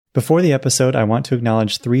Before the episode, I want to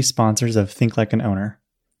acknowledge 3 sponsors of Think Like an Owner.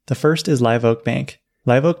 The first is Live Oak Bank.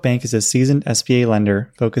 Live Oak Bank is a seasoned SBA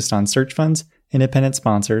lender focused on search funds, independent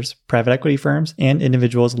sponsors, private equity firms, and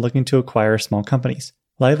individuals looking to acquire small companies.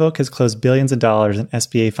 Live Oak has closed billions of dollars in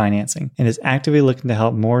SBA financing and is actively looking to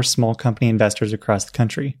help more small company investors across the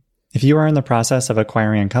country. If you are in the process of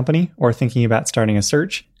acquiring a company or thinking about starting a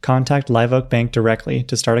search, contact Live Oak Bank directly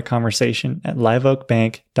to start a conversation at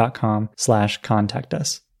liveoakbank.com/contact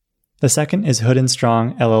us. The second is Hood &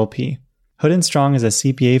 Strong, LLP. Hood & Strong is a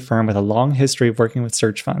CPA firm with a long history of working with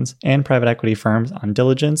search funds and private equity firms on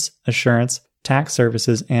diligence, assurance, tax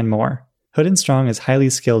services, and more. Hood & Strong is highly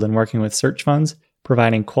skilled in working with search funds,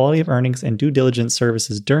 providing quality of earnings and due diligence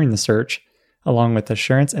services during the search, along with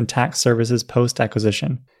assurance and tax services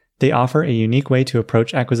post-acquisition. They offer a unique way to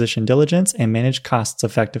approach acquisition diligence and manage costs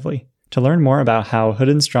effectively. To learn more about how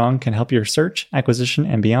Hood & Strong can help your search, acquisition,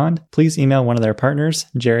 and beyond, please email one of their partners,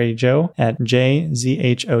 Jerry Joe, at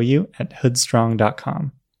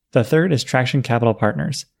jzhou@hoodstrong.com. The third is Traction Capital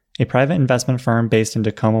Partners, a private investment firm based in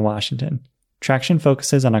Tacoma, Washington. Traction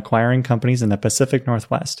focuses on acquiring companies in the Pacific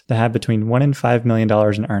Northwest that have between $1 and $5 million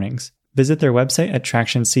in earnings. Visit their website at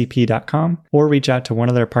tractioncp.com or reach out to one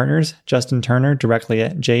of their partners, Justin Turner, directly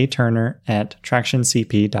at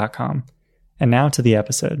jturner@tractioncp.com. And now to the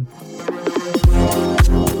episode.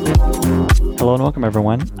 Hello and welcome,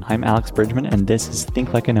 everyone. I'm Alex Bridgman, and this is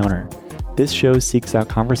Think Like an Owner. This show seeks out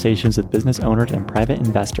conversations with business owners and private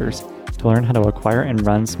investors to learn how to acquire and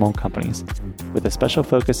run small companies, with a special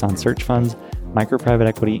focus on search funds, micro-private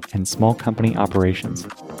equity, and small company operations.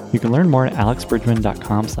 You can learn more at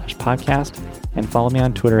alexbridgman.com/podcast and follow me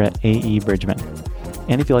on Twitter at AEBridgman.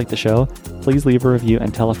 And if you like the show, please leave a review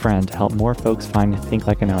and tell a friend to help more folks find Think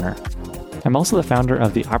Like an Owner. I'm also the founder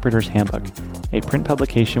of The Operator's Handbook, a print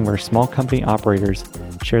publication where small company operators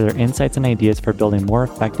share their insights and ideas for building more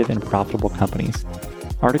effective and profitable companies.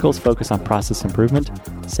 Articles focus on process improvement,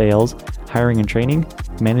 sales, hiring and training,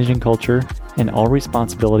 managing culture, and all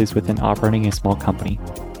responsibilities within operating a small company.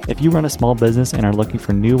 If you run a small business and are looking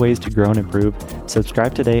for new ways to grow and improve,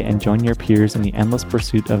 subscribe today and join your peers in the endless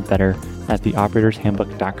pursuit of better at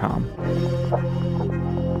theoperatorshandbook.com.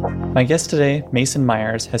 My guest today, Mason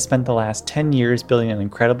Myers, has spent the last 10 years building an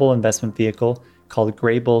incredible investment vehicle called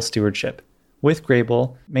Greybull Stewardship. With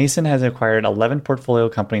Greybull, Mason has acquired 11 portfolio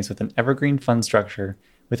companies with an evergreen fund structure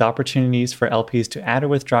with opportunities for LPs to add or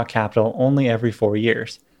withdraw capital only every 4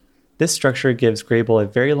 years. This structure gives Greybull a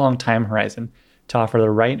very long time horizon to offer the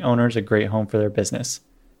right owners a great home for their business.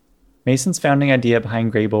 Mason's founding idea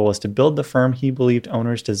behind Greybull was to build the firm he believed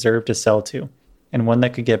owners deserved to sell to, and one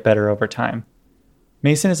that could get better over time.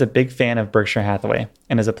 Mason is a big fan of Berkshire Hathaway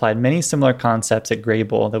and has applied many similar concepts at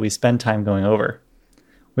Greybull that we spend time going over.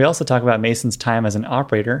 We also talk about Mason's time as an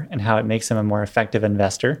operator and how it makes him a more effective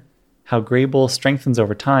investor, how Greybull strengthens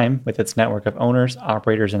over time with its network of owners,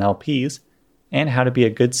 operators, and LPs, and how to be a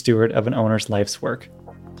good steward of an owner's life's work.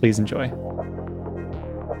 Please enjoy.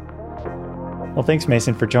 Well, thanks,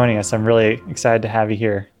 Mason, for joining us. I'm really excited to have you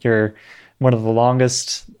here. You're one of the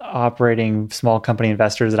longest operating small company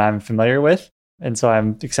investors that I'm familiar with. And so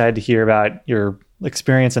I'm excited to hear about your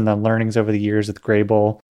experience and the learnings over the years with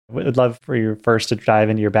Greybull. I'd love for you first to dive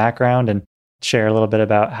into your background and share a little bit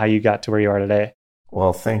about how you got to where you are today.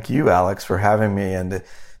 Well, thank you, Alex, for having me. And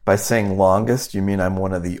by saying longest, you mean I'm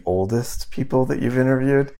one of the oldest people that you've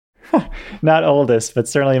interviewed? Not oldest, but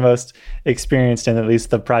certainly most experienced in at least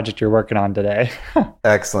the project you're working on today.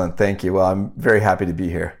 Excellent. Thank you. Well, I'm very happy to be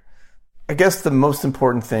here. I guess the most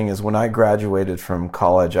important thing is when I graduated from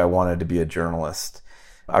college, I wanted to be a journalist.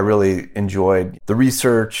 I really enjoyed the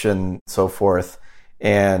research and so forth.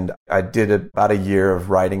 And I did about a year of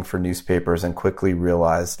writing for newspapers and quickly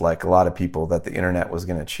realized, like a lot of people, that the internet was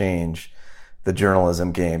going to change the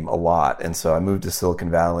journalism game a lot. And so I moved to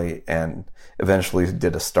Silicon Valley and eventually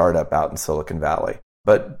did a startup out in Silicon Valley.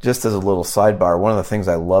 But just as a little sidebar, one of the things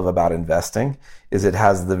I love about investing is it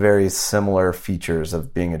has the very similar features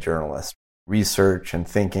of being a journalist. Research and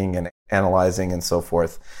thinking and analyzing and so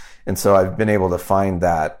forth. And so I've been able to find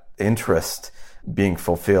that interest being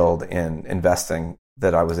fulfilled in investing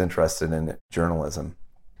that I was interested in journalism.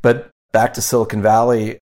 But back to Silicon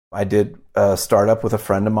Valley, I did a startup with a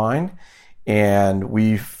friend of mine, and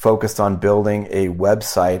we focused on building a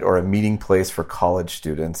website or a meeting place for college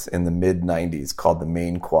students in the mid-90s called the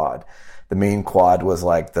Main Quad. The Main Quad was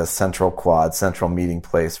like the central meeting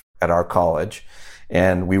place at our college.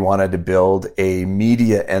 And we wanted to build a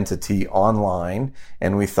media entity online,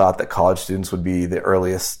 and we thought that college students would be the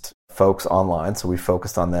earliest folks online, so we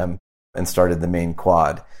focused on them and started the Main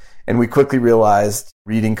Quad. And we quickly realized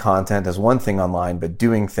reading content is one thing online, but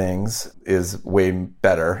doing things is way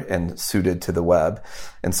better and suited to the web.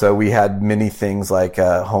 And so we had many things like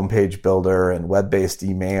a homepage builder and web-based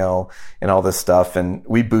email and all this stuff. And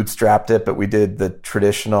we bootstrapped it, but we did the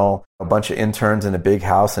traditional, a bunch of interns in a big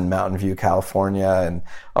house in Mountain View, California, and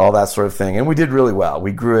all that sort of thing. And we did really well.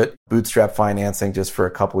 We grew it, bootstrap financing just for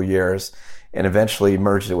a couple of years, and eventually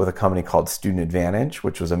merged it with a company called Student Advantage,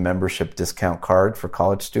 which was a membership discount card for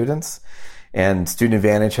college students. And Student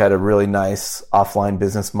Advantage had a really nice offline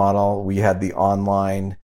business model. We had the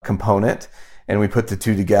online component, and we put the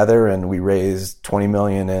two together, and we raised $20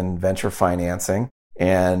 million in venture financing.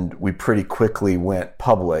 And we pretty quickly went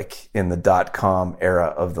public in the .com era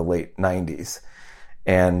of the late 90s.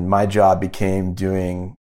 And my job became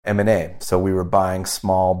doing M&A. So we were buying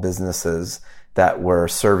small businesses that were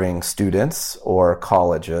serving students or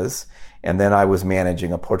colleges. And then I was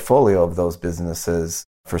managing a portfolio of those businesses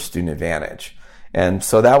for Student Advantage. And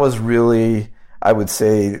so that was really, I would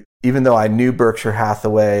say, even though I knew Berkshire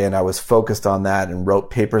Hathaway and I was focused on that and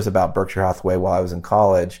wrote papers about Berkshire Hathaway while I was in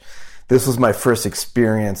college, this was my first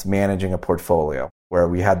experience managing a portfolio where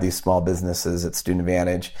we had these small businesses at Student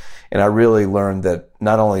Advantage. And I really learned that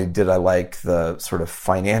not only did I like the sort of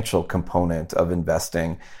financial component of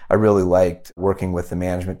investing, I really liked working with the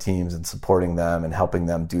management teams and supporting them and helping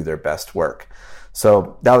them do their best work.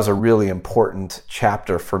 So that was a really important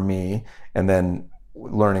chapter for me, and then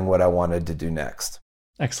learning what I wanted to do next.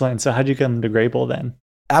 Excellent. So how'd you come to Greybull then?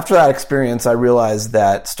 After that experience, I realized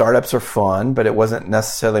that startups are fun, but it wasn't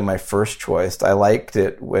necessarily my first choice. I liked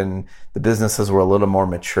it when the businesses were a little more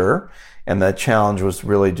mature, and the challenge was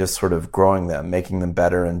really just sort of growing them, making them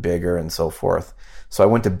better and bigger and so forth. So I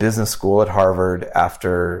went to business school at Harvard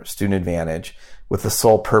after Student Advantage with the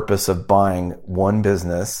sole purpose of buying one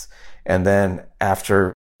business, and then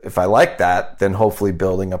after, if I liked that, then hopefully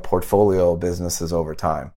building a portfolio of businesses over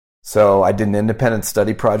time. So I did an independent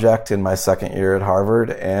study project in my second year at Harvard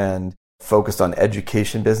and focused on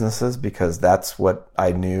education businesses because that's what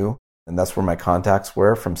I knew and that's where my contacts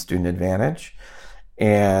were from Student Advantage,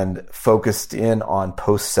 and focused in on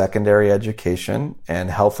post-secondary education and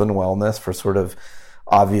health and wellness for sort of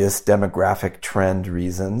obvious demographic trend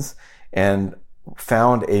reasons, and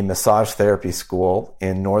found a massage therapy school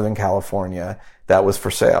in Northern California that was for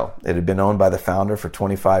sale. It had been owned by the founder for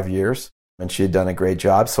 25 years, and she had done a great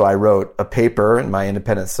job. So I wrote a paper in my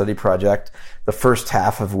independent study project, the first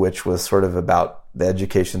half of which was sort of about the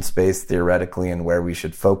education space theoretically and where we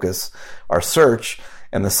should focus our search.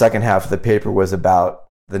 And the second half of the paper was about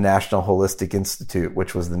the National Holistic Institute,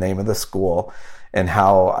 which was the name of the school, and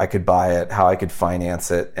how I could buy it, how I could finance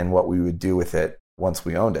it, and what we would do with it once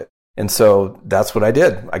we owned it. And so that's what I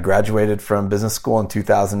did. I graduated from business school in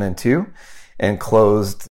 2002 and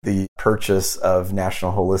closed the purchase of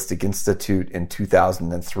National Holistic Institute in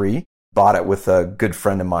 2003. Bought it with a good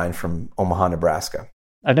friend of mine from Omaha, Nebraska.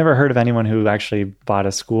 I've never heard of anyone who actually bought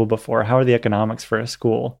a school before. How are the economics for a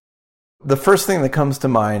school? The first thing that comes to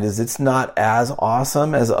mind is it's not as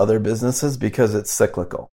awesome as other businesses because it's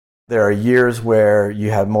cyclical. There are years where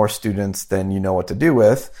you have more students than you know what to do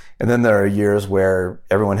with, and then there are years where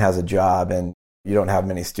everyone has a job and you don't have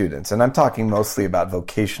many students. And I'm talking mostly about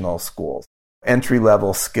vocational schools,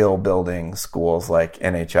 entry-level skill building schools like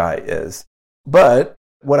NHI is. But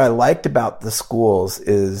what I liked about the schools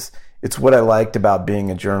is it's what I liked about being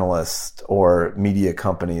a journalist or media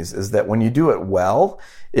companies is that when you do it well,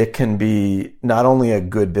 it can be not only a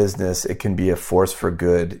good business, it can be a force for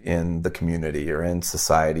good in the community or in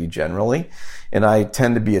society generally. And I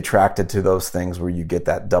tend to be attracted to those things where you get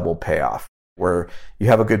that double payoff, where you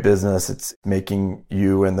have a good business, it's making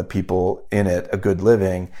you and the people in it a good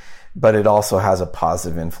living, but it also has a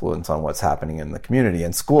positive influence on what's happening in the community.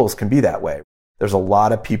 And schools can be that way. There's a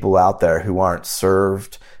lot of people out there who aren't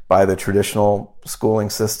served by the traditional schooling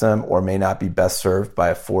system or may not be best served by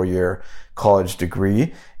a 4-year college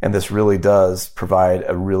degree. And this really does provide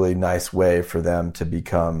a really nice way for them to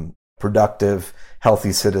become productive,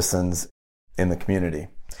 healthy citizens in the community.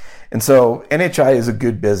 And so NHI is a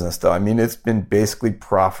good business, though. I mean, it's been basically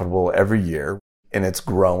profitable every year, and it's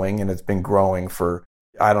growing, and it's been growing for,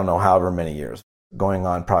 I don't know, however many years, going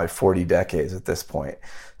on probably 40 decades at this point.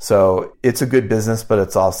 So it's a good business, but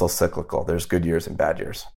it's also cyclical. There's good years and bad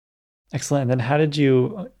years. Excellent. And then how did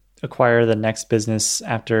you acquire the next business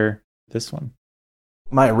after this one?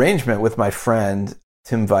 My arrangement with my friend,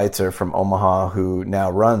 Tim Weitzer from Omaha, who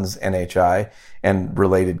now runs NHI and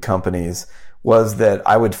related companies, was that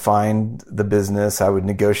I would find the business, I would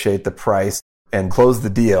negotiate the price and close the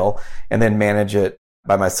deal, and then manage it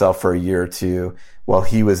by myself for a year or two while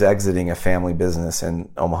he was exiting a family business in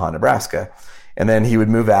Omaha, Nebraska. And then he would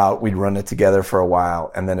move out, we'd run it together for a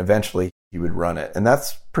while, and then eventually he would run it. And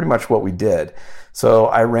that's pretty much what we did. So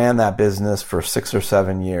I ran that business for 6 or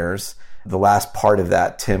 7 years. The last part of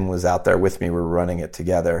that, Tim was out there with me. We were running it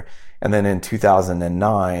together. And then in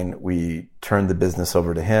 2009, we turned the business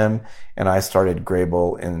over to him, and I started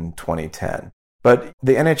Greybull in 2010. But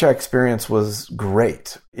the NHI experience was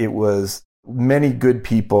great. It was many good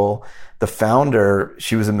people. The founder,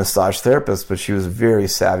 she was a massage therapist, but she was a very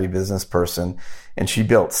savvy business person. And she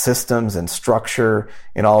built systems and structure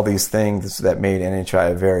and all these things that made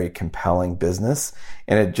NHI a very compelling business.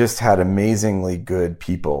 And it just had amazingly good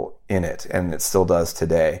people in it. And it still does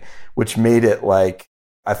today, which made it like,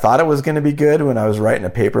 I thought it was going to be good when I was writing a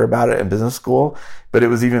paper about it in business school, but it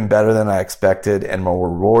was even better than I expected and more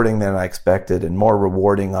rewarding than I expected and more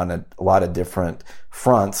rewarding on a lot of different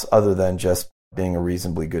fronts other than just being a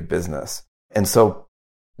reasonably good business. And so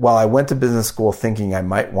while I went to business school thinking I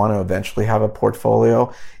might want to eventually have a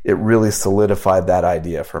portfolio, it really solidified that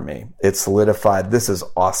idea for me. It solidified, this is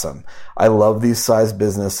awesome. I love these size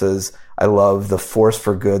businesses. I love the force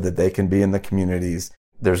for good that they can be in the communities.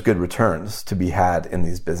 There's good returns to be had in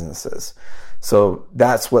these businesses. So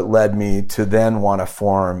that's what led me to then want to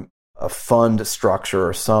form a fund structure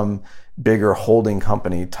or some bigger holding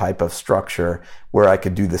company type of structure where I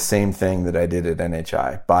could do the same thing that I did at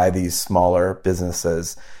NHI, buy these smaller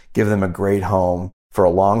businesses, give them a great home for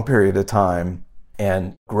a long period of time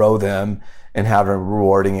and grow them and have a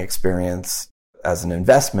rewarding experience as an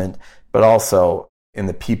investment, but also in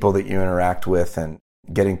the people that you interact with and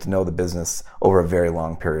getting to know the business over a very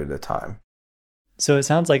long period of time. So it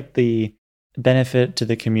sounds like the benefit to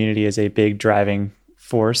the community is a big driving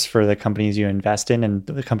force for the companies you invest in and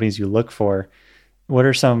the companies you look for. What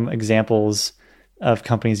are some examples of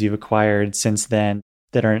companies you've acquired since then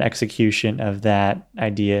that are an execution of that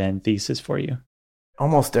idea and thesis for you?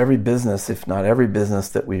 Almost every business, if not every business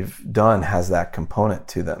that we've done, has that component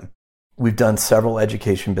to them. We've done several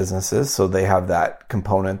education businesses, so they have that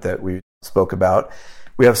component that we spoke about.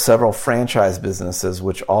 We have several franchise businesses,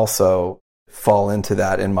 which also fall into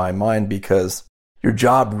that in my mind because your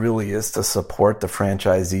job really is to support the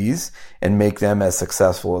franchisees and make them as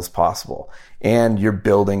successful as possible. And you're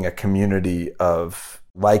building a community of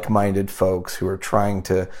like-minded folks who are trying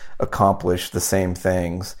to accomplish the same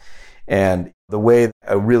things. And the way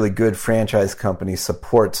a really good franchise company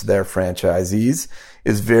supports their franchisees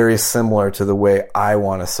is very similar to the way I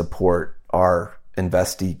want to support our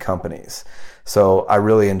investee companies. So I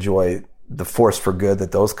really enjoy the force for good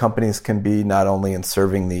that those companies can be, not only in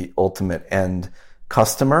serving the ultimate end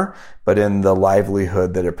customer, but in the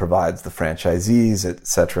livelihood that it provides the franchisees, et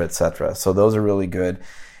cetera, et cetera. So those are really good.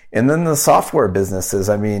 And then the software businesses,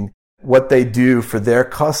 I mean, what they do for their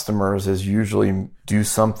customers is usually do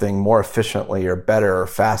something more efficiently or better or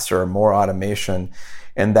faster or more automation.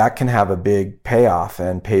 And that can have a big payoff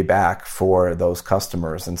and payback for those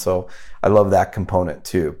customers. And so I love that component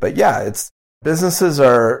too. But yeah, businesses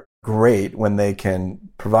are great when they can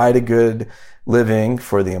provide a good living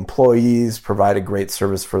for the employees, provide a great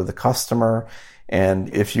service for the customer.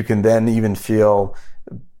 And if you can then even feel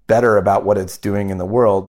better about what it's doing in the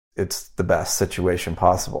world, it's the best situation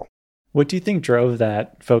possible. What do you think drove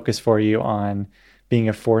that focus for you on being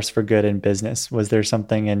a force for good in business? Was there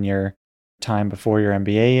something in your time before your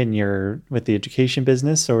MBA and with the education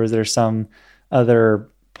business, or was there some other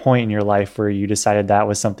point in your life where you decided that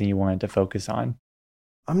was something you wanted to focus on?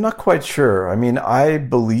 I'm not quite sure. I mean, I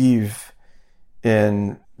believe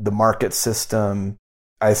in the market system.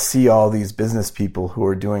 I see all these business people who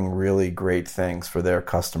are doing really great things for their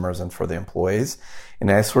customers and for the employees.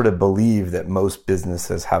 And I sort of believe that most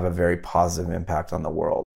businesses have a very positive impact on the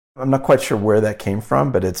world. I'm not quite sure where that came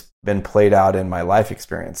from, but it's been played out in my life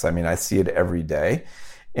experience. I mean, I see it every day,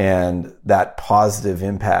 and that positive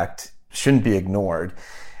impact shouldn't be ignored.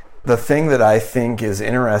 The thing that I think is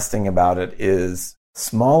interesting about it is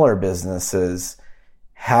smaller businesses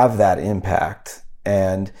have that impact,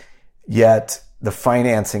 and yet the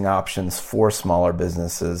financing options for smaller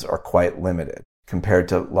businesses are quite limited compared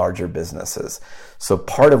to larger businesses. So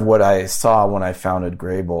part of what I saw when I founded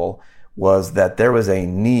Greybull was that there was a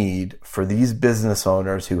need for these business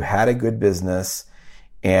owners who had a good business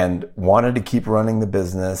and wanted to keep running the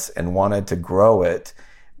business and wanted to grow it.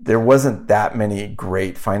 There wasn't that many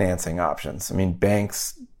great financing options. I mean,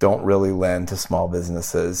 banks don't really lend to small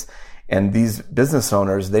businesses. And these business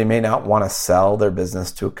owners, they may not want to sell their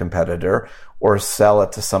business to a competitor or sell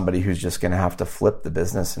it to somebody who's just going to have to flip the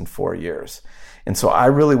business in 4 years. And so I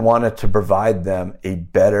really wanted to provide them a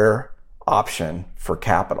better option for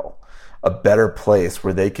capital, a better place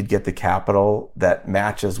where they could get the capital that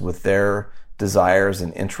matches with their desires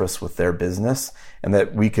and interests with their business, and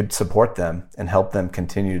that we could support them and help them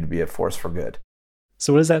continue to be a force for good.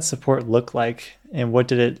 So what does that support look like, and what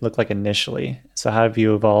did it look like initially? So how have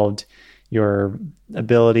you evolved your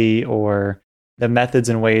ability or the methods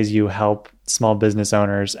and ways you help small business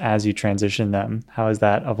owners as you transition them? How has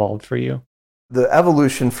that evolved for you? The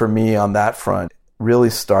evolution for me on that front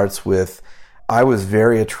really starts with, I was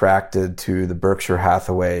very attracted to the Berkshire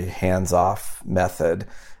Hathaway hands-off method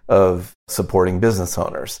of supporting business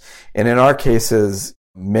owners. And in our cases,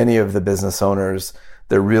 many of the business owners,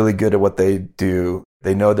 they're really good at what they do.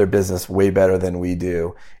 They know their business way better than we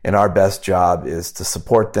do. And our best job is to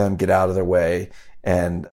support them, get out of their way,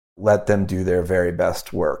 and let them do their very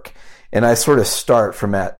best work. And I sort of start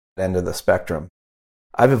from that end of the spectrum.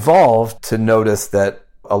 I've evolved to notice that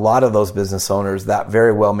a lot of those business owners, that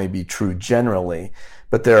very well may be true generally,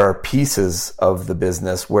 but there are pieces of the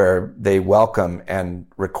business where they welcome and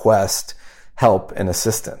request help and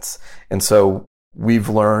assistance. And so we've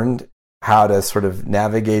learned how to sort of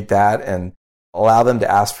navigate that and allow them to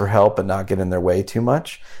ask for help and not get in their way too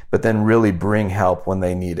much, but then really bring help when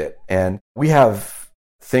they need it. And we have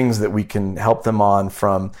things that we can help them on,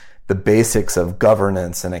 from the basics of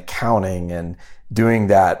governance and accounting and doing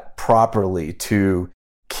that properly, to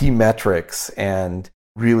key metrics and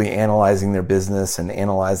really analyzing their business and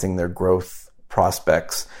analyzing their growth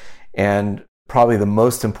prospects. And probably the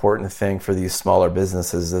most important thing for these smaller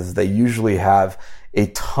businesses is they usually have a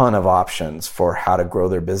ton of options for how to grow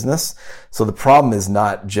their business. So the problem is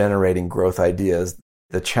not generating growth ideas.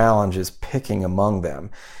 The challenge is picking among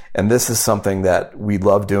them. And this is something that we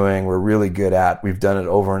love doing, we're really good at. We've done it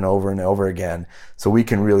over and over and over again. So we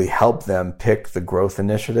can really help them pick the growth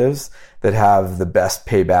initiatives that have the best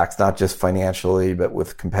paybacks, not just financially, but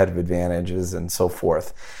with competitive advantages and so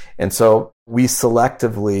forth. And so we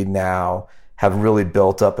selectively now have really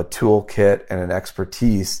built up a toolkit and an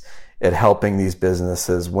expertise at helping these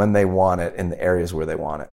businesses when they want it in the areas where they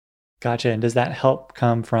want it. Gotcha. And does that help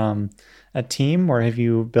come from a team, or have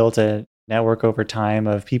you built a network over time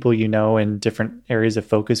of people you know in different areas of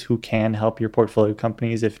focus who can help your portfolio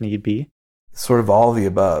companies if need be? Sort of all of the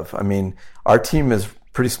above. I mean, our team is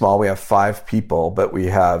pretty small. We have 5 people, but we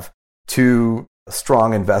have 2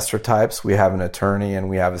 strong investor types. We have an attorney and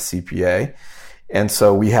we have a CPA. And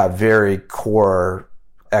so we have very core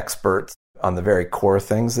experts on the very core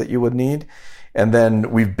things that you would need. And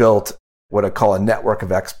then we've built what I call a network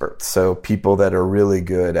of experts. So people that are really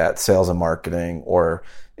good at sales and marketing, or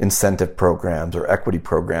incentive programs, or equity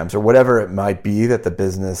programs, or whatever it might be that the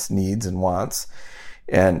business needs and wants.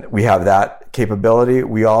 And we have that capability.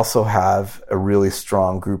 We also have a really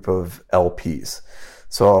strong group of LPs.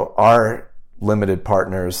 So our limited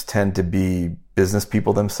partners tend to be business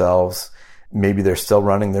people themselves. Maybe they're still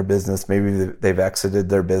running their business. Maybe they've exited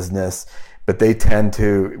their business. But they tend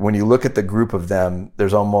to, when you look at the group of them,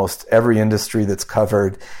 there's almost every industry that's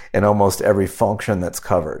covered and almost every function that's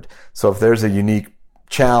covered. So if there's a unique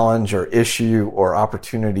challenge or issue or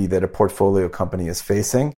opportunity that a portfolio company is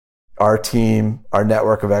facing, our team, our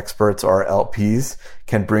network of experts, our LPs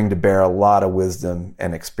can bring to bear a lot of wisdom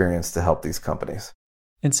and experience to help these companies.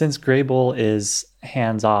 And since Greybull is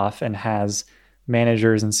hands-off and has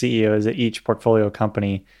managers and CEOs at each portfolio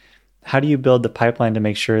company, how do you build the pipeline to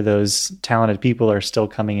make sure those talented people are still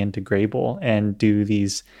coming into Greybull? And do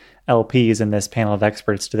these LPs and this panel of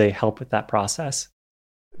experts, do they help with that process?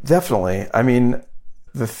 Definitely. I mean,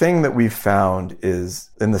 the thing that we've found is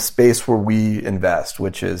in the space where we invest,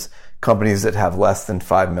 which is companies that have less than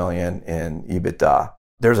 5 million in EBITDA,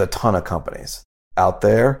 there's a ton of companies out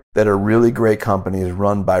there that are really great companies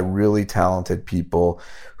run by really talented people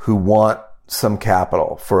who want some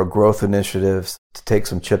capital for a growth initiatives, to take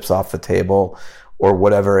some chips off the table or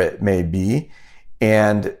whatever it may be.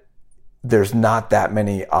 And there's not that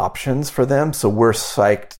many options for them. So we're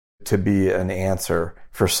psyched to be an answer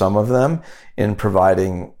for some of them in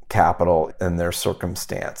providing capital in their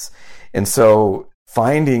circumstance. And so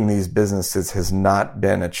finding these businesses has not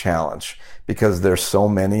been a challenge because there's so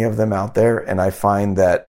many of them out there. And I find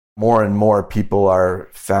that more and more people are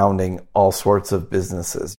founding all sorts of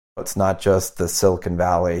businesses. It's not just the Silicon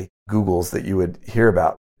Valley Googles that you would hear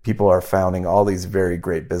about. People are founding all these very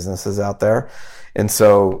great businesses out there. And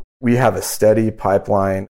so we have a steady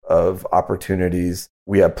pipeline of opportunities.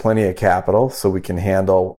 We have plenty of capital, so we can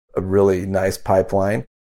handle a really nice pipeline.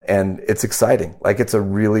 And it's exciting. Like, it's a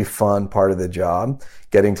really fun part of the job,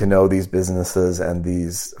 getting to know these businesses and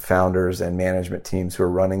these founders and management teams who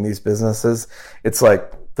are running these businesses. It's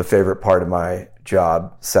like the favorite part of my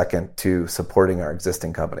job, second to supporting our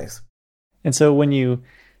existing companies. And so when you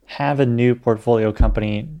have a new portfolio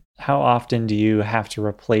company, how often do you have to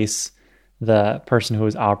replace the person who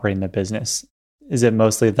is operating the business? Is it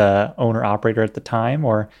mostly the owner operator at the time,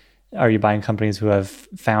 or are you buying companies who have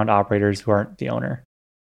found operators who aren't the owner?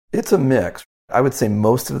 It's a mix. I would say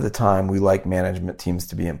most of the time we like management teams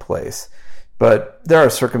to be in place, but there are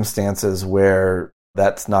circumstances where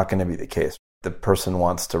that's not going to be the case. The person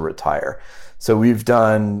wants to retire. So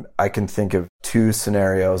I can think of 2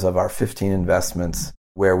 scenarios of our 15 investments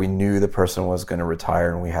where we knew the person was going to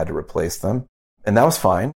retire and we had to replace them. And that was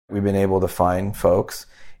fine. We've been able to find folks.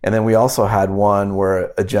 And then we also had one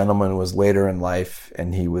where a gentleman was later in life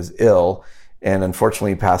and he was ill and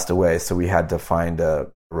unfortunately passed away. So we had to find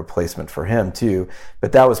a replacement for him too.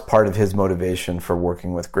 But that was part of his motivation for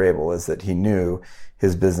working with Greybull, is that he knew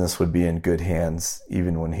his business would be in good hands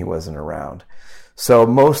even when he wasn't around. So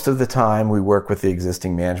most of the time we work with the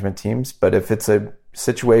existing management teams, but if it's a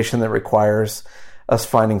situation that requires us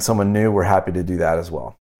finding someone new, we're happy to do that as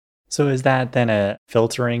well. So is that then a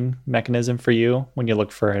filtering mechanism for you when you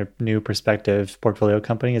look for a new prospective portfolio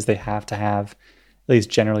company? Is they have to have, at least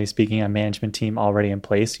generally speaking, a management team already in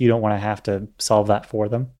place? You don't want to have to solve that for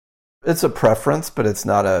them? It's a preference, but it's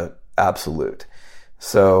not an absolute.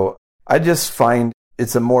 So I just find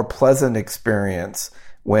it's a more pleasant experience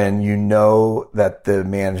when you know that the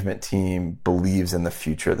management team believes in the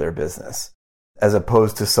future of their business, as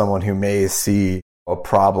opposed to someone who may see a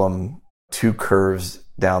problem 2 curves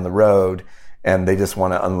down the road and they just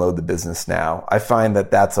want to unload the business now. I find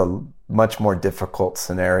that that's a much more difficult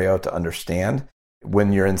scenario to understand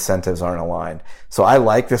when your incentives aren't aligned. So I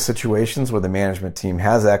like the situations where the management team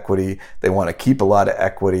has equity, they want to keep a lot of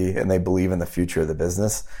equity, and they believe in the future of the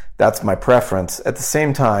business. That's my preference. At the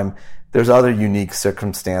same time, there's other unique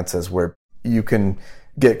circumstances where you can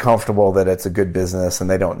get comfortable that it's a good business and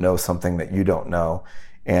they don't know something that you don't know,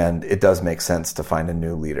 and it does make sense to find a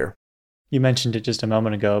new leader. You mentioned it just a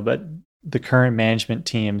moment ago, but the current management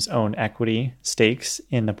teams own equity stakes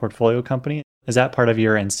in the portfolio company. Is that part of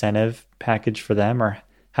your incentive package for them, or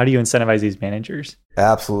how do you incentivize these managers?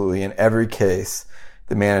 Absolutely. In every case,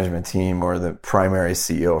 the management team or the primary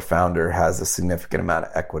CEO or founder has a significant amount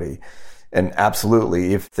of equity. And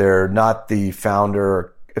absolutely, if they're not the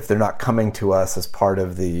founder, if they're not coming to us as part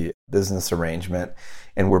of the business arrangement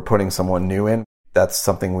and we're putting someone new in, that's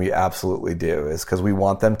something we absolutely do, is because we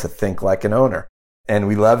want them to think like an owner. And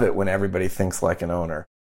we love it when everybody thinks like an owner.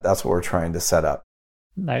 That's what we're trying to set up.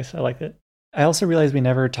 Nice. I like it. I also realized we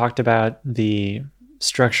never talked about the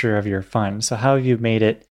structure of your fund. So how have you made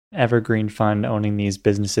it evergreen fund, owning these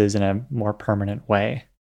businesses in a more permanent way?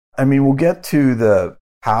 I mean, we'll get to the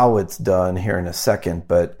how it's done here in a second,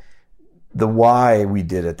 but the why we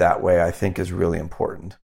did it that way, I think, is really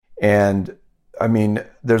important. And I mean,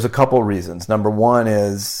 there's a couple reasons. Number one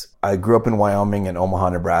is I grew up in Wyoming and Omaha,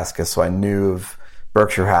 Nebraska, so I knew of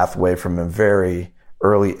Berkshire Hathaway from a very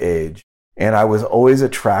early age. And I was always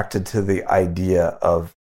attracted to the idea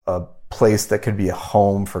of a place that could be a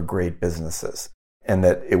home for great businesses, and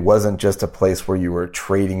that it wasn't just a place where you were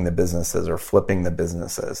trading the businesses or flipping the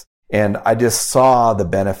businesses. And I just saw the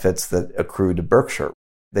benefits that accrued to Berkshire.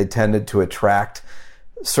 They tended to attract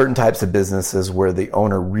certain types of businesses where the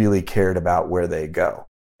owner really cared about where they go.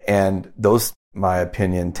 And those, in my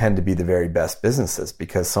opinion, tend to be the very best businesses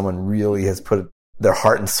because someone really has put their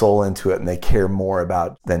heart and soul into it and they care more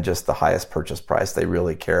about than just the highest purchase price. They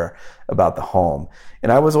really care about the home.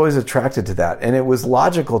 And I was always attracted to that. And it was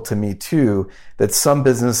logical to me too that some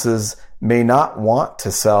businesses may not want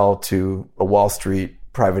to sell to a Wall Street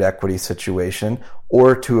private equity situation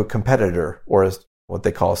or to a competitor or what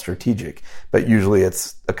they call a strategic, but usually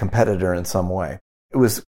it's a competitor in some way. It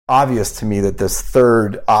was obvious to me that this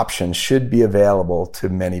third option should be available to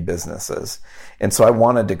many businesses. And so I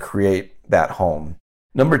wanted to create that home.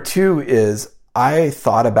 Number two is I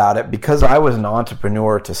thought about it because I was an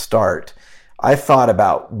entrepreneur to start. I thought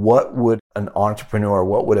about what would an entrepreneur,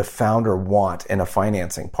 what would a founder want in a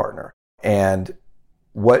financing partner? And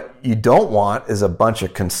what you don't want is a bunch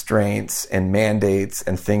of constraints and mandates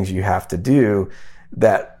and things you have to do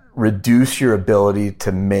that reduce your ability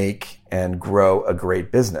to make and grow a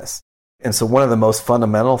great business. And so one of the most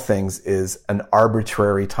fundamental things is an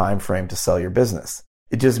arbitrary time frame to sell your business.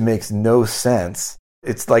 It just makes no sense.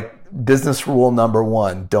 It's like business rule number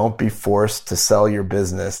one, don't be forced to sell your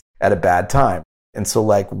business at a bad time. And so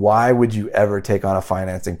why would you ever take on a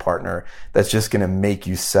financing partner that's just going to make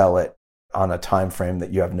you sell it on a time frame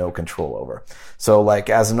that you have no control over? So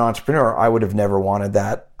as an entrepreneur, I would have never wanted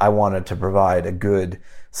that. I wanted to provide a good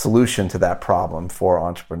solution to that problem for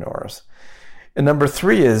entrepreneurs. And number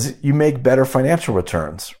three is you make better financial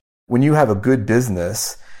returns. When you have a good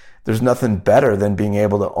business, there's nothing better than being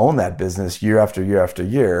able to own that business year after year after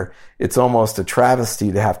year. It's almost a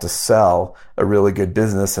travesty to have to sell a really good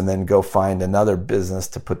business and then go find another business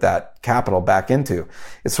to put that capital back into.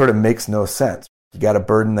 It sort of makes no sense. You got a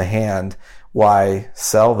bird in the hand. Why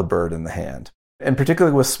sell the bird in the hand? And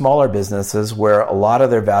particularly with smaller businesses where a lot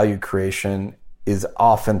of their value creation is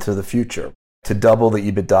off into the future. To double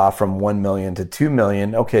the EBITDA from 1 million to 2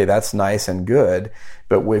 million, okay, that's nice and good.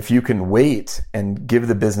 But if you can wait and give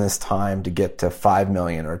the business time to get to 5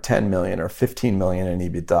 million or 10 million or 15 million in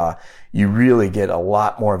EBITDA, you really get a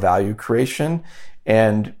lot more value creation.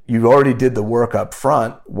 And you already did the work up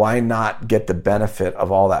front. Why not get the benefit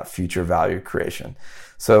of all that future value creation?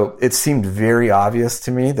 So it seemed very obvious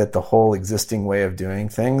to me that the whole existing way of doing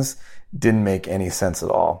things didn't make any sense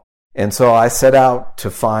at all. And so I set out to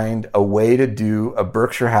find a way to do a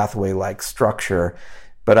Berkshire Hathaway-like structure,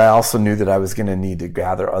 but I also knew that I was going to need to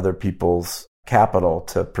gather other people's capital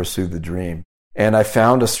to pursue the dream. And I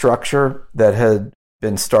found a structure that had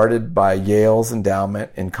been started by Yale's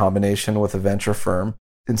endowment in combination with a venture firm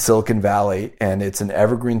in Silicon Valley, and it's an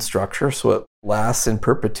evergreen structure, so it lasts in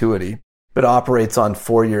perpetuity, but operates on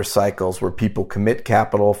 4-year cycles where people commit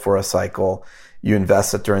capital for a cycle, you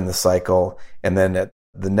invest it during the cycle, and then at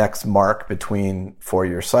the next mark between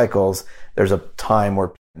 4-year cycles, there's a time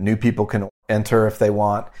where new people can enter if they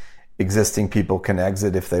want, existing people can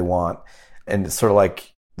exit if they want. And it's sort of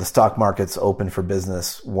like the stock market's open for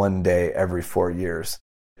business one day every 4 years.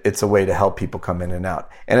 It's a way to help people come in and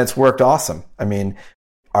out. And it's worked awesome. I mean,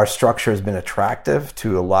 our structure has been attractive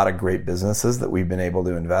to a lot of great businesses that we've been able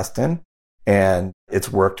to invest in. And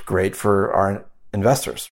it's worked great for our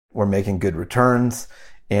investors. We're making good returns.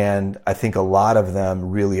 And I think a lot of them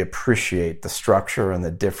really appreciate the structure and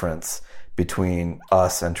the difference between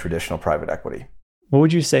us and traditional private equity. What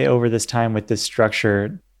would you say over this time with this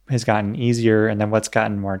structure has gotten easier, and then what's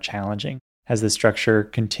gotten more challenging? Has the structure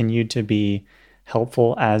continued to be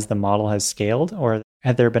helpful as the model has scaled, or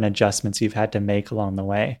have there been adjustments you've had to make along the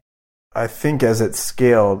way? I think as it's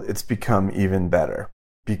scaled, it's become even better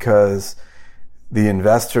because the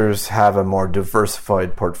investors have a more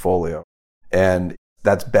diversified portfolio. And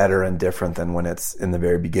that's better and different than when it's in the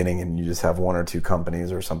very beginning and you just have 1 or 2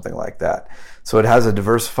 companies or something like that. So it has a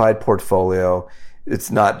diversified portfolio. It's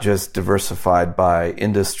not just diversified by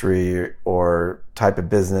industry or type of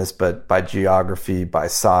business, but by geography, by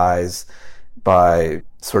size, by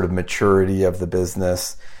sort of maturity of the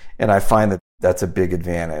business. And I find that that's a big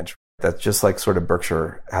advantage. That's just like sort of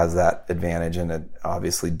Berkshire has that advantage in an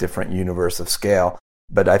obviously different universe of scale.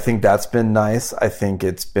 But I think that's been nice. I think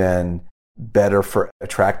it's been better for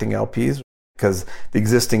attracting LPs because the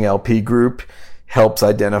existing LP group helps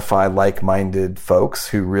identify like-minded folks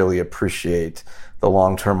who really appreciate the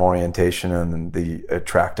long-term orientation and the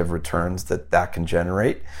attractive returns that can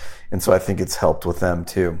generate. And so I think it's helped with them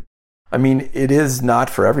too. I mean, it is not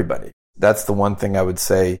for everybody. That's the one thing I would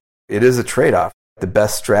say. It is a trade-off. The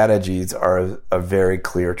best strategies are a very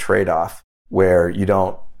clear trade-off where you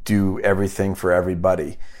don't do everything for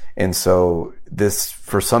everybody. And so this,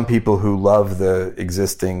 for some people who love the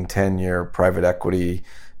existing 10-year private equity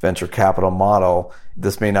venture capital model,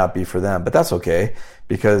 this may not be for them, but that's okay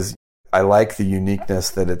because I like the uniqueness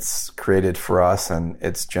that it's created for us and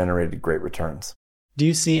it's generated great returns. Do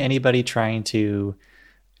you see anybody trying to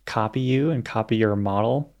copy you and copy your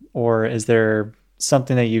model? Or is there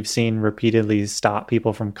something that you've seen repeatedly stop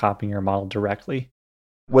people from copying your model directly?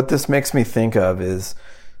 What this makes me think of is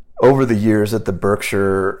over the years at the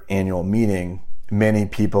Berkshire annual meeting, many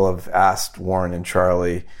people have asked Warren and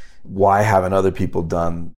Charlie, why haven't other people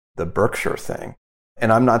done the Berkshire thing?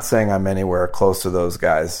 And I'm not saying I'm anywhere close to those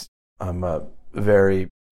guys. I'm a very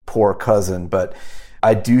poor cousin, but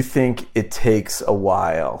I do think it takes a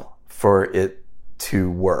while for it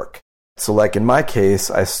to work. So like in my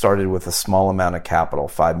case, I started with a small amount of capital,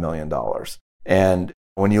 $5 million. And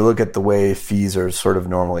when you look at the way fees are sort of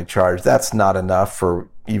normally charged, that's not enough for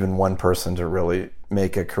even one person to really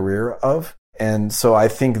make a career of. And so I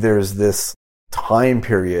think there's this time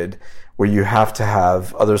period where you have to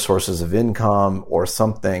have other sources of income or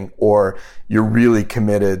something, or you're really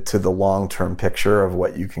committed to the long-term picture of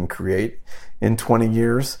what you can create in 20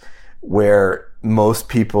 years, where most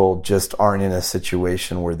people just aren't in a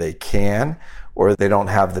situation where they can, or they don't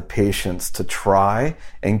have the patience to try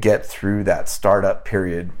and get through that startup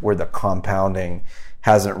period where the compounding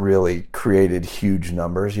hasn't really created huge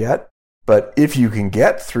numbers yet. But if you can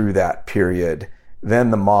get through that period,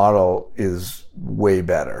 then the model is way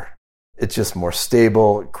better. It's just more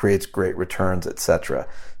stable, it creates great returns, etc.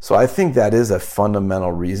 So I think that is a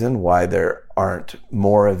fundamental reason why there aren't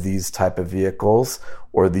more of these type of vehicles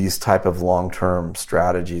or these type of long-term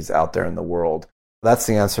strategies out there in the world. That's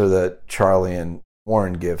the answer that Charlie and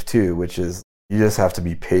Warren give too, which is you just have to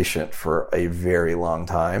be patient for a very long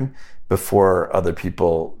time before other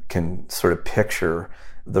people can sort of picture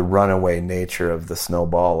the runaway nature of the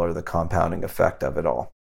snowball or the compounding effect of it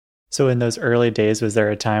all. So in those early days, was there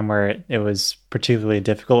a time where it was particularly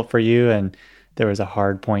difficult for you and there was a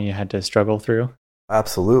hard point you had to struggle through?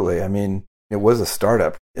 Absolutely. I mean, it was a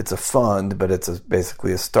startup. It's a fund, but it's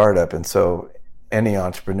basically a startup. And so any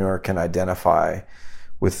entrepreneur can identify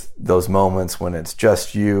with those moments when it's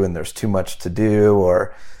just you and there's too much to do,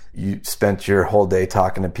 or you spent your whole day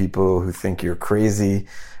talking to people who think you're crazy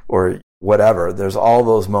or whatever. There's all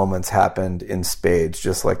those moments happened in spades,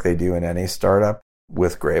 just like they do in any startup.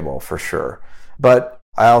 With Greybull for sure. But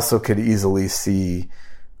I also could easily see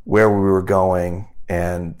where we were going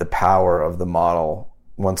and the power of the model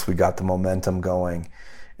once we got the momentum going.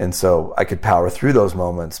 And so I could power through those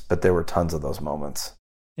moments, but there were tons of those moments.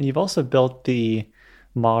 And you've also built the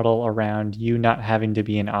model around you not having to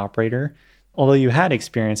be an operator. Although you had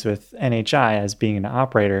experience with NHI as being an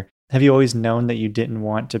operator, have you always known that you didn't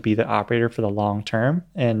want to be the operator for the long term?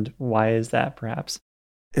 And why is that perhaps?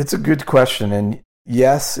 It's a good question. And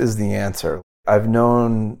yes is the answer. I've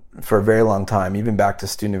known for a very long time, even back to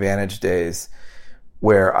Student Advantage days,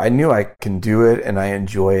 where I knew I can do it and I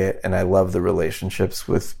enjoy it and I love the relationships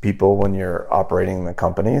with people when you're operating the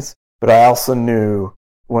companies. But I also knew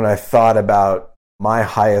when I thought about my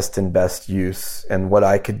highest and best use and what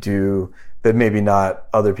I could do that maybe not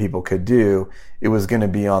other people could do, it was going to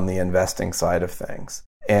be on the investing side of things.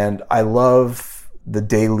 And I love the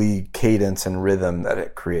daily cadence and rhythm that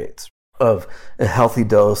it creates, of a healthy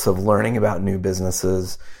dose of learning about new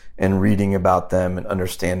businesses and reading about them and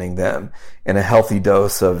understanding them, and a healthy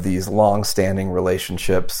dose of these long-standing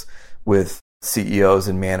relationships with CEOs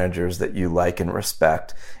and managers that you like and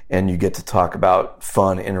respect, and you get to talk about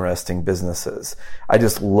fun, interesting businesses. I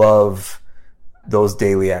just love those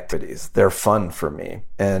daily activities. They're fun for me.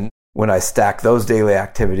 And when I stack those daily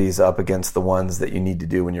activities up against the ones that you need to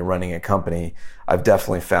do when you're running a company, I've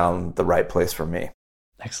definitely found the right place for me.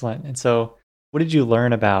 Excellent. And so what did you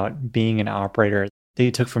learn about being an operator that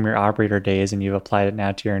you took from your operator days and you've applied it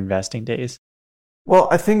now to your investing days? Well,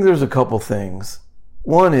 I think there's a couple things.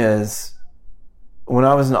 One is when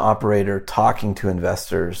I was an operator talking to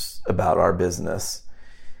investors about our business,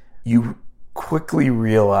 you quickly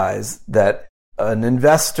realize that an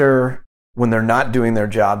investor, when they're not doing their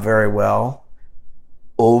job very well,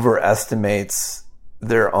 overestimates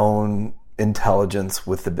their own intelligence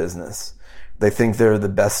with the business. They think they're the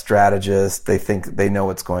best strategists. They think they know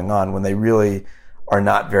what's going on when they really are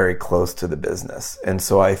not very close to the business. And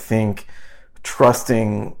so I think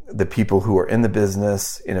trusting the people who are in the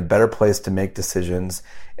business in a better place to make decisions,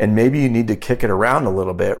 and maybe you need to kick it around a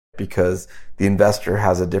little bit because the investor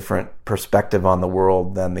has a different perspective on the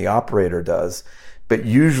world than the operator does. But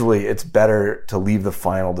usually it's better to leave the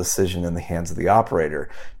final decision in the hands of the operator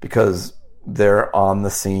because they're on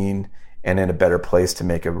the scene and in a better place to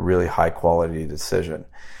make a really high quality decision.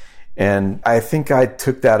 And I think I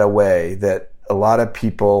took that away, that a lot of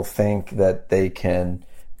people think that they can,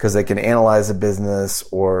 because they can analyze a business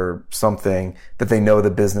or something, that they know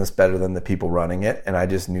the business better than the people running it. And I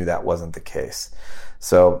just knew that wasn't the case.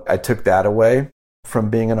 So I took that away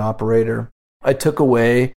from being an operator. I took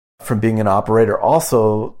away from being an operator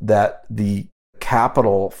also that the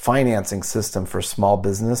capital financing system for small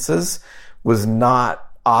businesses was not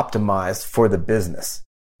optimized for the business.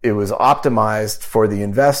 It was optimized for the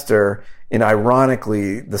investor, and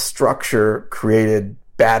ironically, the structure created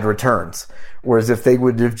bad returns. Whereas if they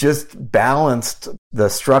would have just balanced the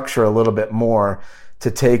structure a little bit more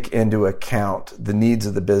to take into account the needs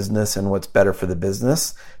of the business and what's better for the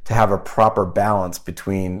business, to have a proper balance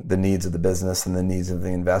between the needs of the business and the needs of the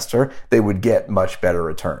investor, they would get much better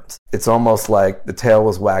returns. It's almost like the tail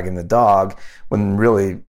was wagging the dog when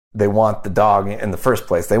really they want the dog in the first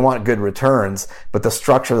place. They want good returns, but the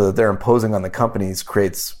structure that they're imposing on the companies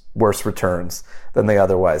creates worse returns than they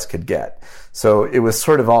otherwise could get. So it was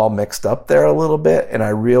sort of all mixed up there a little bit. And I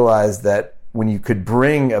realized that when you could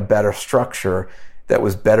bring a better structure that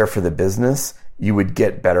was better for the business, you would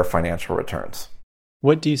get better financial returns.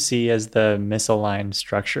 What do you see as the misaligned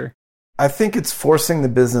structure? I think it's forcing the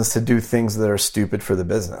business to do things that are stupid for the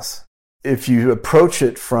business. If you approach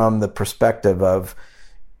it from the perspective of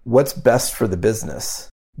what's best for the business,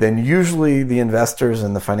 then usually the investors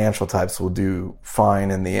and the financial types will do fine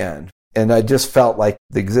in the end. And I just felt like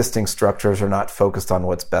the existing structures are not focused on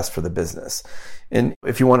what's best for the business. And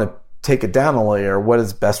if you want to take it down a layer, what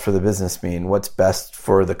does best for the business mean? What's best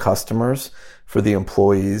for the customers, for the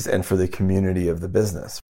employees, and for the community of the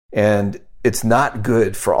business? And it's not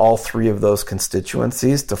good for all three of those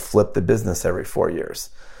constituencies to flip the business every 4 years.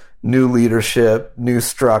 New leadership, new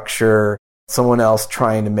structure, someone else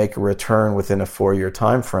trying to make a return within a 4-year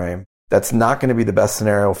time frame. That's not going to be the best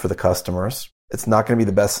scenario for the customers. It's not going to be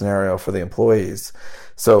the best scenario for the employees.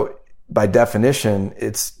 So by definition,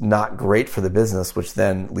 it's not great for the business, which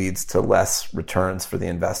then leads to less returns for the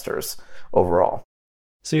investors overall.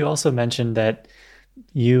 So you also mentioned that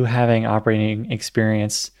you having operating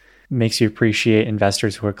experience makes you appreciate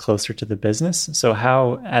investors who are closer to the business. So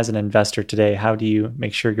how, as an investor today, how do you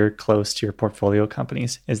make sure you're close to your portfolio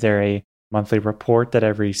companies? Is there a monthly report that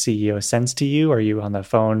every CEO sends to you? Are you on the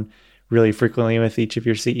phone really frequently with each of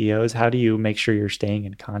your CEOs? How do you make sure you're staying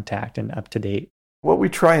in contact and up to date? What we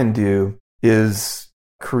try and do is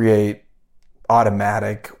create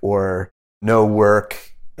automatic or no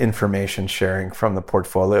work information sharing from the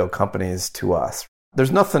portfolio companies to us.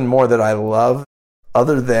 There's nothing more that I love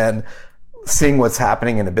other than seeing what's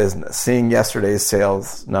happening in a business, seeing yesterday's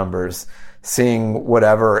sales numbers, seeing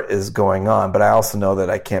whatever is going on. But I also know that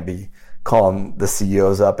I can't be calling the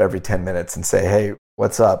CEOs up every 10 minutes and say, hey,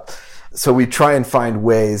 what's up? So we try and find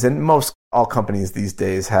ways, and all companies these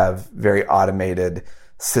days have very automated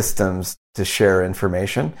systems to share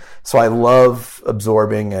information. So I love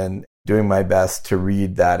absorbing and doing my best to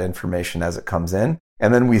read that information as it comes in.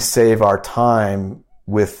 And then we save our time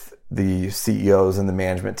with the CEOs and the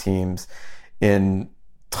management teams in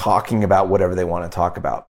talking about whatever they want to talk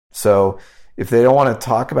about. So if they don't want to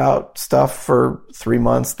talk about stuff for 3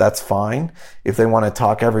 months, that's fine. If they want to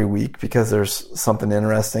talk every week because there's something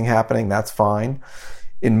interesting happening, that's fine.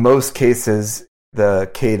 In most cases, the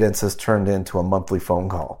cadence has turned into a monthly phone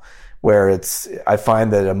call where I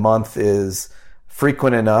find that a month is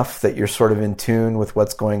frequent enough that you're sort of in tune with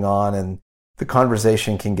what's going on and the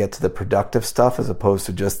conversation can get to the productive stuff as opposed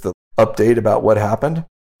to just the update about what happened.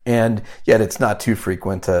 And yet it's not too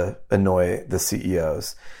frequent to annoy the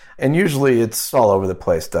CEOs. And usually it's all over the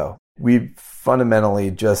place, though. We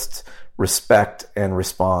fundamentally just respect and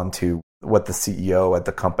respond to what the CEO at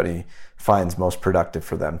the company finds most productive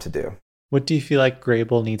for them to do. What do you feel like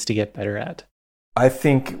Greybull needs to get better at? I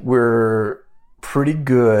think we're pretty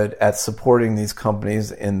good at supporting these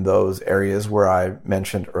companies in those areas where I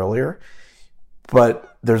mentioned earlier.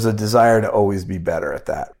 But there's a desire to always be better at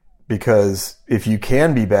that. Because if you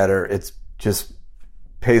can be better, it's just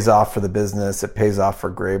pays off for the business, it pays off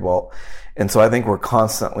for Greybull. And so I think we're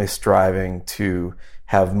constantly striving to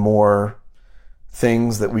have more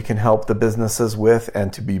things that we can help the businesses with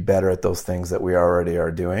and to be better at those things that we already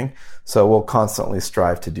are doing. So we'll constantly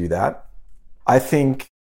strive to do that. I think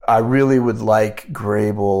I really would like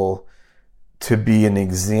Greybull to be an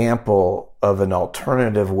example of an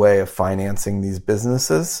alternative way of financing these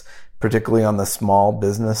businesses, particularly on the small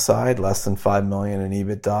business side, less than 5 million in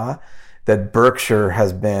EBITDA, that Berkshire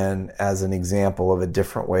has been as an example of a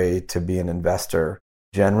different way to be an investor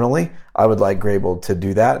generally. I would like Greybull to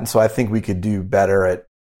do that. And so I think we could do better at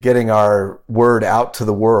getting our word out to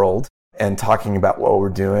the world and talking about what we're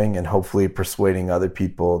doing and hopefully persuading other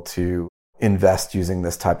people to invest using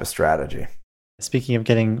this type of strategy. Speaking of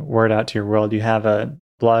getting word out to your world, you have a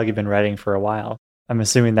blog you've been writing for a while. I'm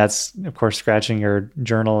assuming that's, of course, scratching your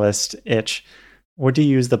journalist itch. What do you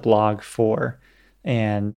use the blog for?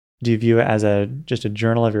 And do you view it as just a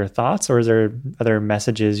journal of your thoughts, or is there other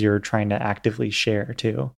messages you're trying to actively share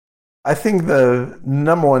too? I think the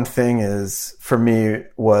number one thing is, for me,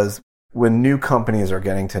 was when new companies are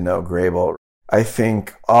getting to know Greybull, I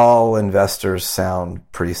think all investors sound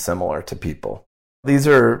pretty similar to people. These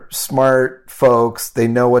are smart folks. They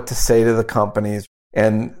know what to say to the companies,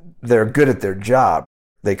 and they're good at their job.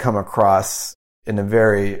 They come across in a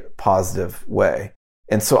very positive way.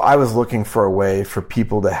 And so I was looking for a way for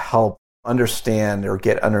people to help understand or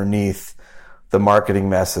get underneath the marketing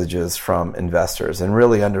messages from investors and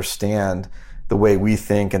really understand the way we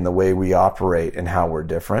think and the way we operate and how we're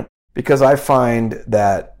different. Because I find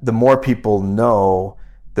that the more people know,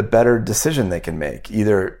 the better decision they can make.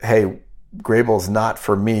 Either, hey, Greybull's not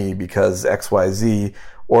for me because XYZ,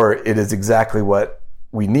 or it is exactly what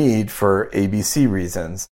we need for ABC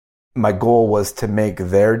reasons. My goal was to make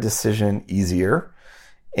their decision easier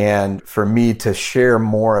and for me to share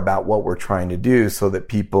more about what we're trying to do so that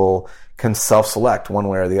people can self-select one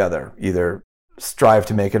way or the other, either strive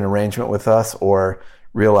to make an arrangement with us or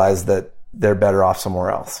realize that they're better off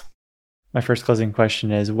somewhere else. My first closing question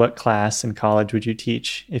is, what class in college would you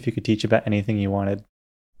teach if you could teach about anything you wanted?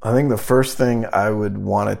 I think the first thing I would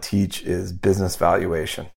want to teach is business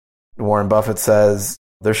valuation. Warren Buffett says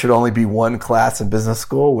there should only be one class in business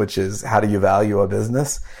school, which is how do you value a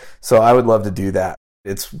business? So I would love to do that.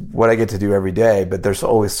 It's what I get to do every day, but there's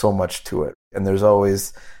always so much to it. And there's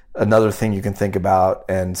always another thing you can think about.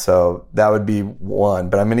 And so that would be one,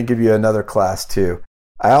 but I'm going to give you another class too.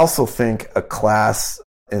 I also think a class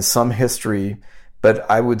in some history, but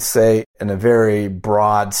I would say in a very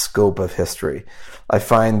broad scope of history. I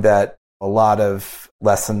find that a lot of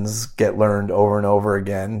lessons get learned over and over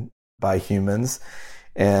again by humans.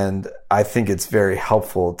 And I think it's very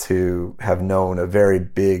helpful to have known a very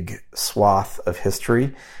big swath of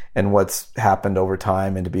history and what's happened over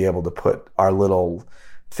time, and to be able to put our little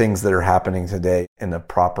things that are happening today in a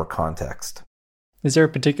proper context. Is there a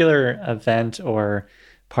particular event or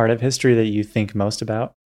part of history that you think most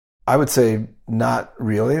about? I would say not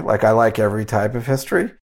really. Like, I like every type of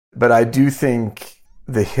history, but I do think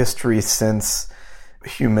the history since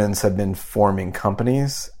humans have been forming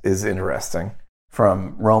companies is interesting.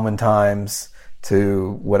 From Roman times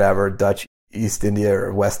to whatever, Dutch East India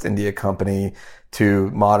or West India Company, to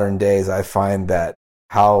modern days, I find that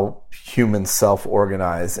how humans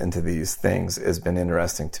self-organize into these things has been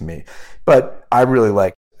interesting to me. But I really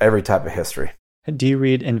like every type of history. Do you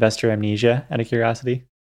read Investor Amnesia out of curiosity?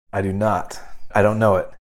 I do not. I don't know it.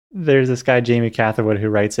 There's this guy, Jamie Catherwood, who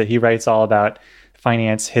writes it. He writes all about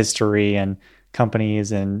finance history and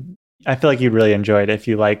companies, and I feel like you'd really enjoy it if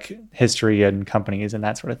you like history and companies and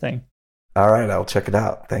that sort of thing. All right, I'll check it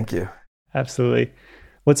out. Thank you. Absolutely.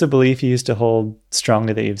 What's a belief you used to hold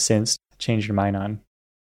strongly that you've since changed your mind on?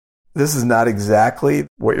 This is not exactly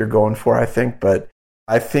what you're going for, I think, but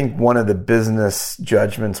I think one of the business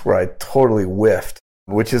judgments where I totally whiffed,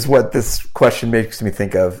 which is what this question makes me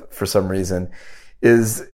think of for some reason,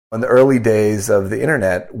 is in the early days of the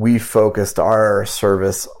internet, we focused our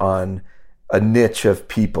service on a niche of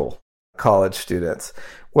people, college students,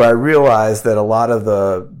 where I realized that a lot of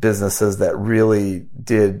the businesses that really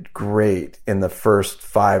did great in the first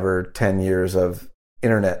 5 or 10 years of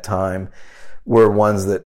internet time were ones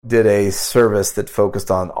that did a service that focused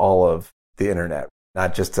on all of the internet,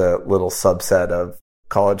 not just a little subset of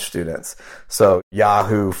college students. So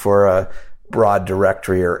Yahoo for a broad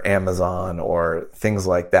directory, or Amazon, or things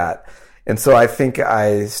like that. And so I think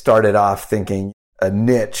I started off thinking a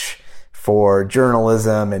niche for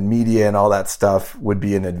journalism and media and all that stuff would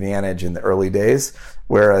be an advantage in the early days,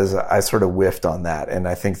 whereas I sort of whiffed on that. And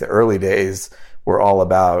I think the early days were all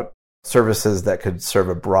about services that could serve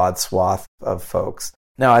a broad swath of folks.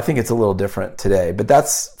 Now, I think it's a little different today, but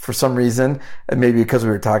that's for some reason, and maybe because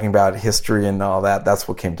we were talking about history and all that, that's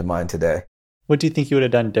what came to mind today. What do you think you would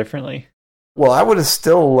have done differently? Well, I would have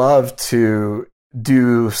still loved to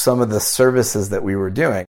do some of the services that we were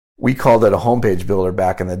doing. We called it a homepage builder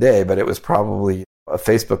back in the day, but it was probably a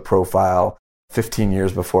Facebook profile 15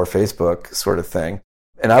 years before Facebook sort of thing.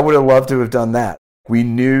 And I would have loved to have done that. We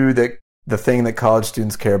knew that the thing that college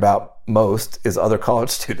students care about most is other college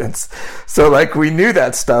students. So like, we knew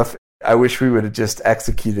that stuff. I wish we would have just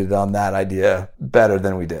executed on that idea better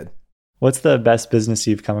than we did. What's the best business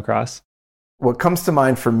you've come across? What comes to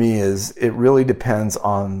mind for me is it really depends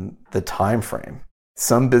on the time frame.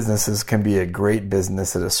 Some businesses can be a great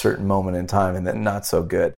business at a certain moment in time and then not so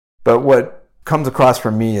good. But what comes across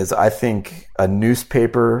for me is I think a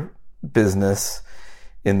newspaper business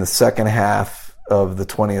in the second half of the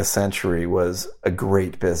 20th century was a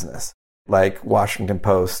great business, like Washington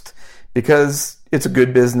Post, because it's a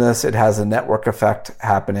good business. It has a network effect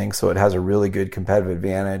happening, so it has a really good competitive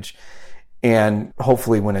advantage. And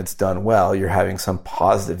hopefully when it's done well, you're having some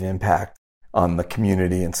positive impact on the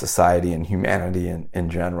community and society and humanity in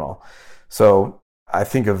general. So I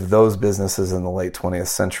think of those businesses in the late 20th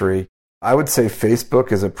century. I would say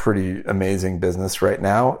Facebook is a pretty amazing business right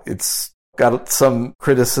now. It's got some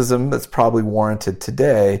criticism that's probably warranted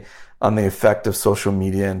today on the effect of social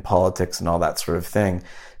media and politics and all that sort of thing.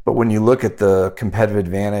 But when you look at the competitive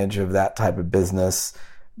advantage of that type of business,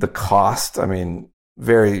 the cost, I mean,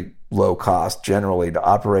 very low cost generally to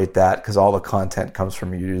operate that because all the content comes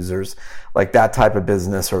from users. Like that type of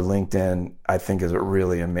business, or LinkedIn, I think is a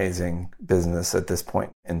really amazing business at this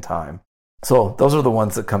point in time. So those are the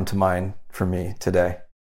ones that come to mind for me today.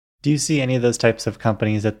 Do you see any of those types of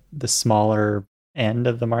companies at the smaller end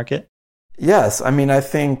of the market? Yes. I mean, I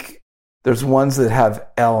think there's ones that have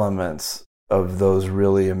elements of those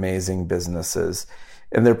really amazing businesses,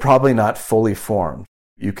 and they're probably not fully formed.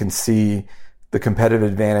 You can see the competitive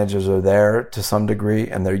advantages are there to some degree,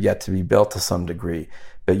 and they're yet to be built to some degree.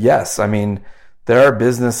 But yes, I mean, there are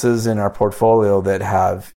businesses in our portfolio that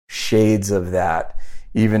have shades of that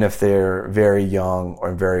even if they're very young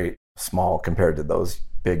or very small compared to those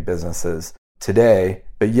big businesses today.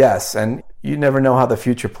 But yes, and you never know how the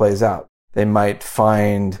future plays out. They might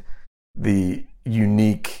find the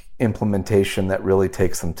unique implementation that really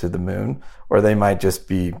takes them to the moon, or they might just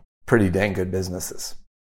be pretty dang good businesses.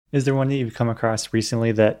 Is there one that you've come across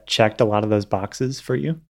recently that checked a lot of those boxes for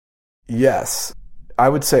you? Yes. I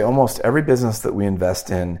would say almost every business that we invest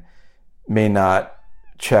in may not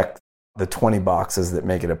check the 20 boxes that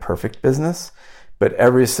make it a perfect business, but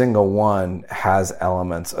every single one has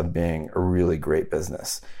elements of being a really great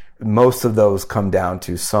business. Most of those come down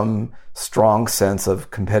to some strong sense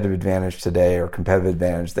of competitive advantage today or competitive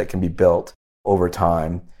advantage that can be built over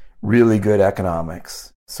time. Really good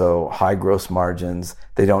economics, so high gross margins.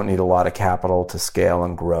 They don't need a lot of capital to scale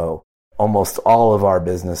and grow. Almost all of our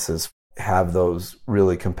businesses have those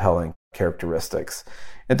really compelling characteristics.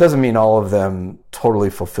 It doesn't mean all of them totally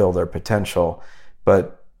fulfill their potential,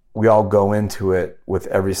 but we all go into it with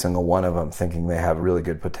every single one of them thinking they have really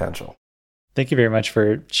good potential. Thank you very much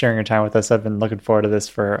for sharing your time with us. I've been looking forward to this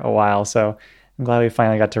for a while, so I'm glad we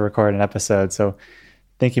finally got to record an episode. So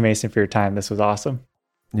thank you, Mason, for your time. This was awesome.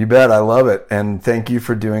 You bet. I love it. And thank you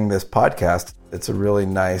for doing this podcast. It's a really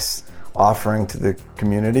nice offering to the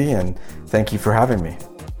community, and thank you for having me.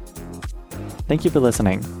 Thank you for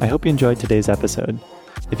listening. I hope you enjoyed today's episode.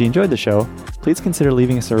 If you enjoyed the show, please consider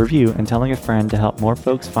leaving us a review and telling a friend to help more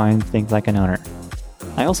folks find Think Like an Owner.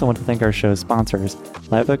 I also want to thank our show's sponsors,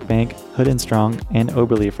 Live Oak Bank, Hood & Strong, and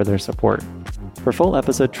Oberle for their support. For full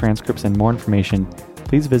episode transcripts and more information,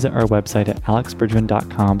 please visit our website at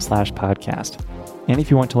alexbridgman.com/podcast. And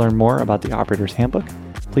if you want to learn more about the Operator's Handbook,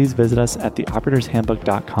 please visit us at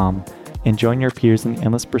theoperatorshandbook.com and join your peers in the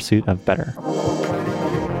endless pursuit of better.